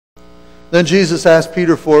Then Jesus asked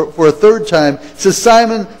Peter for a third time. He says,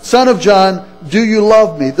 Simon, son of John, do you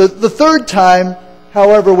love me? The third time,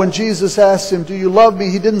 however, when Jesus asked him, do you love me?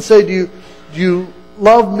 He didn't say, do you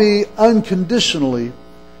love me unconditionally?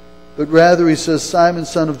 But rather he says, Simon,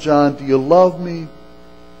 son of John, do you love me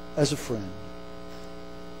as a friend?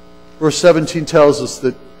 Verse 17 tells us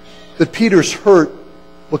that Peter's hurt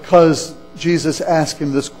because Jesus asked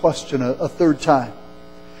him this question a third time.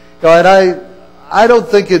 And I don't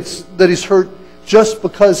think it's that he's hurt just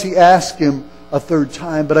because he asked him a third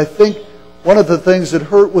time, but I think one of the things that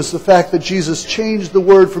hurt was the fact that Jesus changed the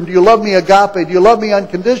word from do you love me agape, do you love me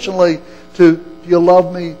unconditionally, to do you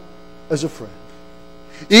love me as a friend.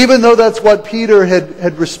 Even though that's what Peter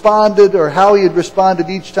had responded, or how he had responded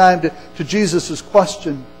each time to Jesus'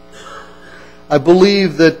 question, I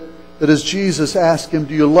believe that as Jesus asked him,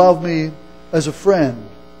 do you love me as a friend?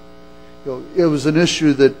 It was an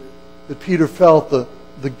issue that Peter felt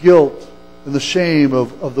the guilt and the shame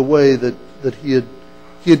of the way that he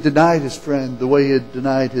had denied his friend, the way he had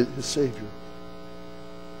denied his Savior.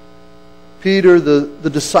 Peter, the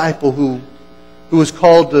disciple who was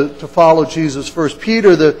called to follow Jesus first.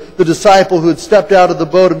 Peter, the disciple who had stepped out of the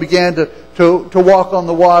boat and began to walk on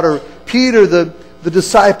the water. Peter, the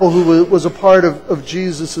disciple who was a part of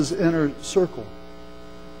Jesus' inner circle.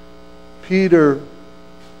 Peter,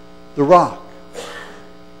 the rock,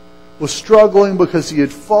 was struggling because he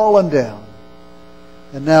had fallen down.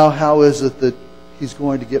 And now how is it that he's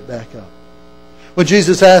going to get back up? When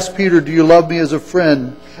Jesus asked Peter, do you love me as a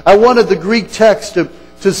friend? I wanted the Greek text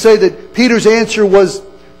to say that Peter's answer was,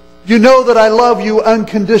 you know that I love you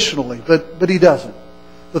unconditionally. But he doesn't.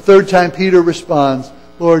 The third time Peter responds,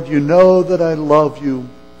 Lord, you know that I love you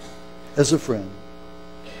as a friend.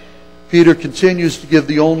 Peter continues to give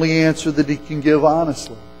the only answer that he can give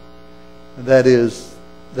honestly. And that is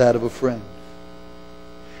that of a friend.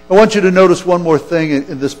 I want you to notice one more thing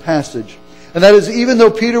in this passage. And that is, even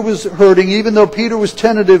though Peter was hurting, even though Peter was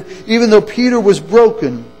tentative, even though Peter was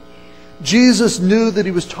broken, Jesus knew that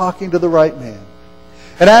he was talking to the right man.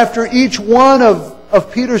 And after each one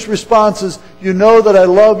of Peter's responses, you know that I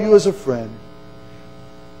love you as a friend.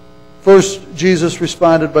 First, Jesus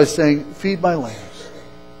responded by saying, feed my lambs.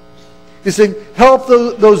 He's saying, help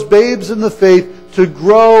those babes in the faith to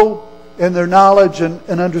grow in their knowledge and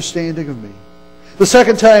understanding of me. The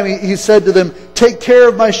second time he said to them, take care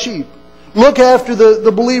of my sheep. Look after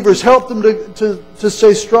the believers. Help them to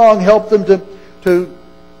stay strong. Help them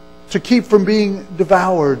to keep from being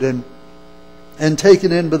devoured and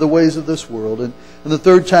taken in by the ways of this world. And the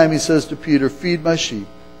third time he says to Peter, feed my sheep.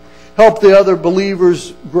 Help the other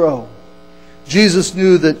believers grow. Jesus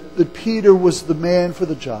knew that Peter was the man for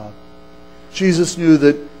the job. Jesus knew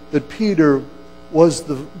that Peter was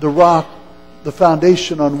the rock, the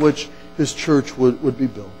foundation on which his church would be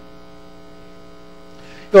built.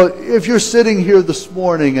 If you're sitting here this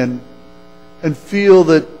morning and feel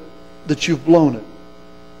that you've blown it,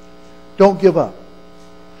 don't give up.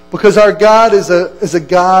 Because our God is a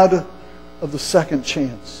God of the second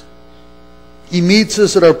chance. He meets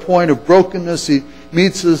us at our point of brokenness. He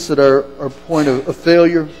meets us at our point of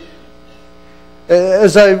failure.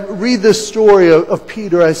 As I read this story of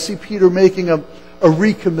Peter, I see Peter making a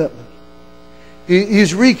recommitment.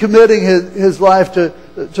 He's recommitting his life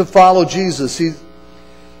to follow Jesus.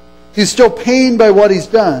 He's still pained by what he's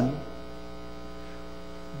done.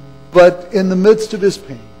 But in the midst of his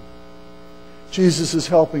pain, Jesus is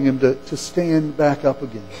helping him to stand back up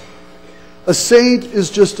again. A saint is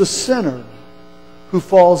just a sinner who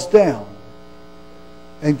falls down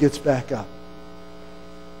and gets back up.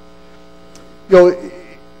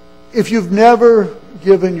 If you've never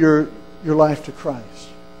given your life to Christ,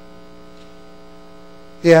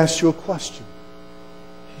 He asks you a question.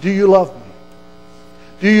 Do you love me?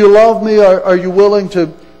 Do you love me? Are you willing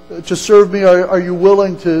to serve me? Are you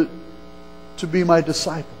willing to be my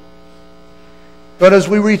disciple? But as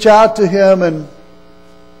we reach out to Him and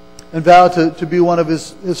vow to be one of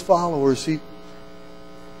His followers, He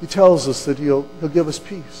tells us that He'll give us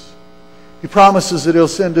peace. He promises that He'll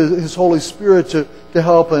send His Holy Spirit to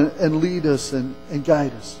help and lead us and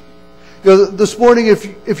guide us. This morning,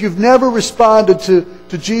 if you've never responded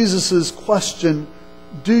to Jesus' question,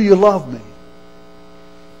 do you love me?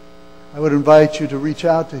 I would invite you to reach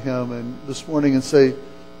out to Him and this morning and say,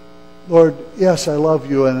 Lord, yes, I love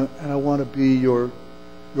you and I want to be your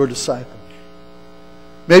disciple.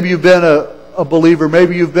 Maybe you've been a believer,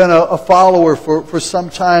 maybe you've been a follower for some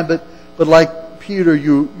time, but like Peter,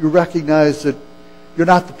 you recognize that you're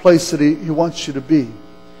not the place that He wants you to be.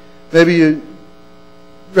 Maybe you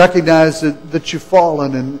recognize that you've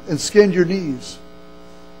fallen and skinned your knees.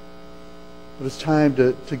 But it's time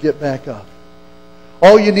to get back up.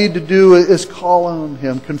 All you need to do is call on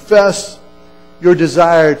Him. Confess your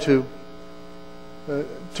desire to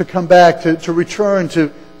come back, to return,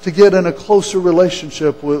 to get in a closer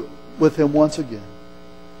relationship with Him once again.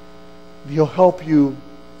 He'll help you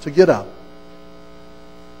to get up.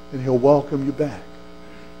 And He'll welcome you back.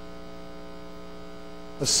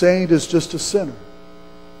 A saint is just a sinner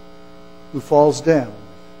who falls down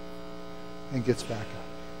and gets back up.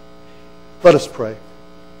 Let us pray.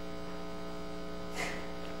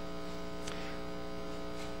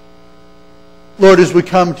 Lord, as we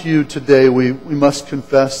come to you today, we must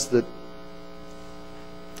confess that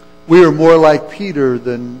we are more like Peter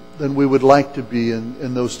than we would like to be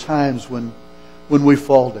in those times when we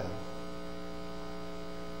fall down.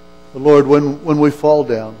 But Lord, when we fall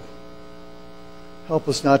down, help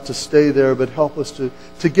us not to stay there, but help us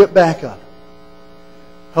to get back up.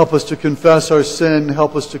 Help us to confess our sin.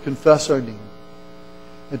 Help us to confess our need.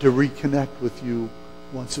 And to reconnect with you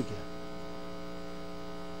once again.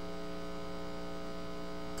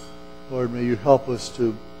 Lord, may you help us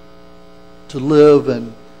to live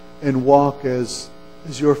and walk as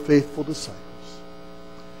your faithful disciples.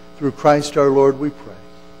 Through Christ our Lord we pray.